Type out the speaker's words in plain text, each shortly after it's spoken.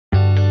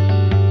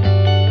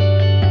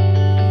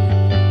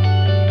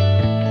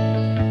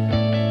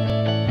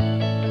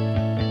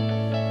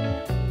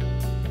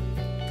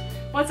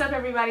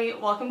everybody,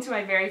 welcome to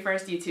my very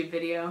first YouTube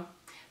video.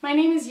 My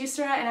name is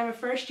Yusra and I'm a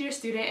first-year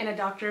student in a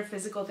Doctor of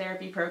Physical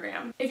Therapy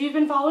program. If you've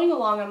been following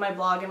along on my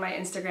blog and my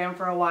Instagram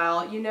for a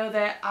while, you know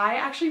that I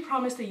actually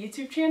promised a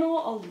YouTube channel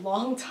a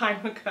long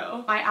time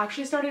ago. I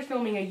actually started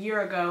filming a year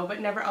ago but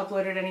never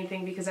uploaded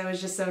anything because I was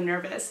just so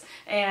nervous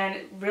and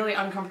really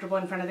uncomfortable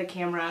in front of the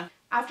camera.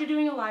 After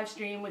doing a live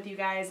stream with you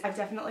guys, I've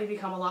definitely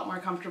become a lot more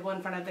comfortable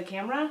in front of the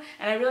camera,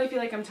 and I really feel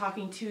like I'm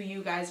talking to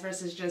you guys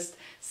versus just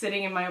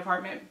sitting in my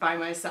apartment by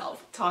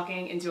myself,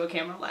 talking into a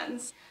camera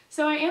lens.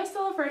 So I am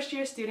still a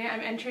first-year student. I'm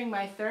entering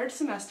my third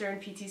semester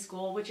in PT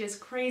school, which is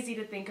crazy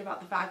to think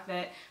about the fact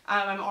that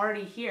I'm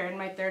already here in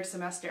my third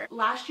semester.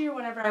 Last year,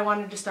 whenever I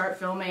wanted to start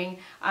filming,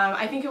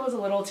 I think it was a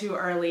little too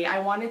early. I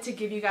wanted to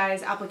give you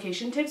guys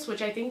application tips,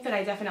 which I think that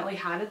I definitely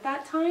had at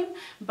that time,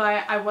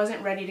 but I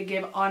wasn't ready to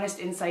give honest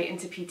insight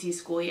into PT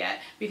school yet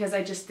because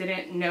I just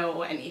didn't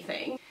know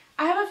anything.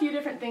 I have a few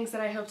different things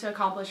that I hope to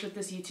accomplish with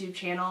this YouTube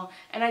channel,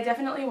 and I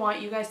definitely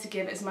want you guys to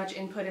give as much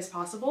input as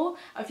possible.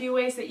 A few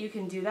ways that you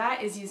can do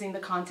that is using the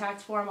contact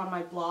form on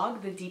my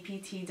blog,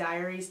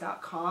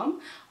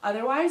 thedptdiaries.com.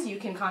 Otherwise, you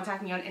can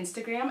contact me on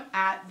Instagram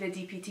at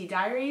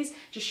thedptdiaries.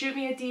 Just shoot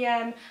me a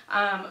DM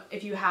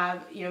if you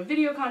have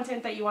video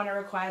content that you want to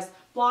request,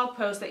 blog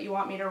posts that you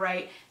want me to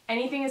write.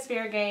 Anything is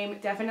fair game.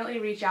 Definitely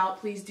reach out.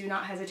 Please do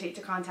not hesitate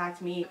to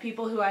contact me.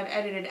 People who I've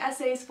edited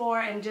essays for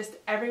and just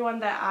everyone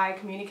that I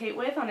communicate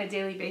with on a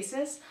daily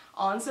basis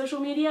on social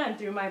media and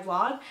through my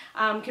blog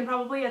can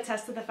probably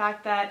attest to the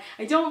fact that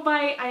I don't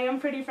bite, I am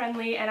pretty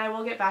friendly, and I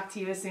will get back to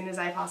you as soon as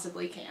I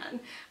possibly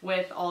can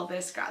with all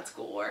this grad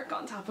school work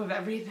on top of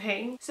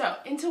everything. So,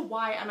 into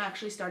why I'm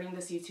actually starting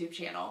this YouTube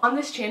channel. On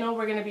this channel,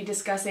 we're going to be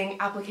discussing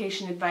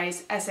application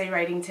advice, essay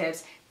writing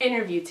tips,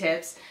 interview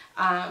tips,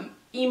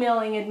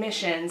 emailing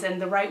admissions and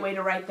the right way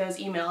to write those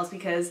emails,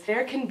 because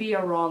there can be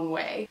a wrong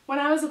way. When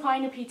I was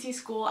applying to PT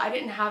school, I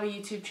didn't have a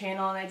YouTube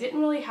channel and I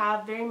didn't really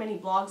have very many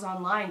blogs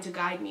online to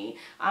guide me.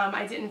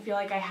 I didn't feel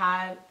like I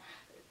had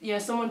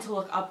someone to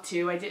look up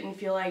to. I didn't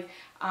feel like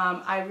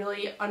I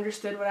really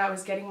understood what I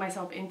was getting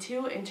myself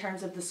into in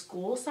terms of the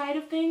school side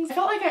of things. I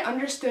felt like I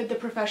understood the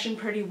profession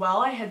pretty well.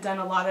 I had done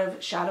a lot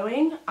of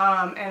shadowing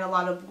and a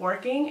lot of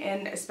working,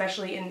 and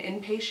especially in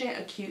an inpatient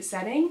acute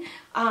setting,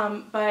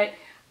 but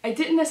I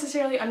didn't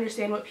necessarily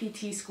understand what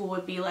PT school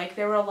would be like.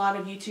 There were a lot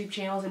of YouTube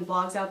channels and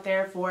blogs out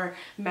there for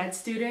med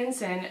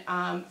students and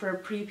for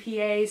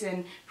pre-PAs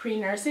and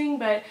pre-nursing,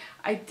 but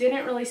I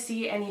didn't really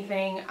see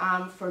anything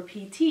for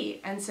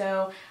PT, and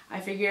so I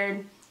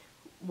figured,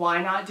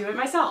 why not do it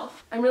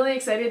myself? I'm really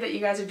excited that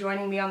you guys are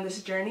joining me on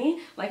this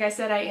journey. Like I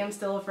said, I am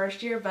still a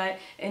first year, but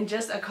in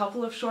just a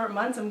couple of short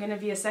months, I'm gonna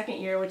be a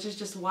second year, which is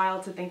just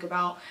wild to think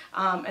about.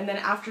 And then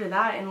after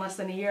that, in less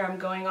than a year, I'm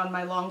going on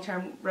my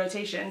long-term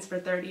rotations for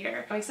third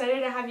year. I'm excited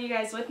to have you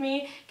guys with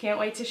me. Can't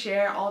wait to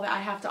share all that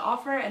I have to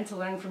offer and to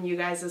learn from you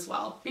guys as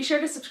well. Be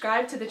sure to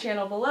subscribe to the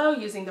channel below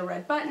using the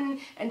red button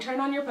and turn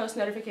on your post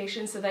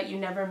notifications so that you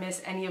never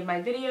miss any of my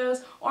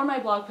videos or my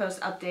blog post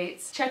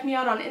updates. Check me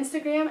out on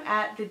Instagram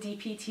at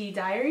thedptdiaries,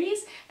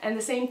 and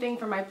the same thing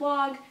for my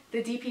blog,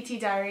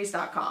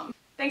 thedptdiaries.com.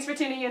 Thanks for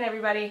tuning in,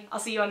 everybody.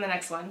 I'll see you on the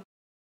next one.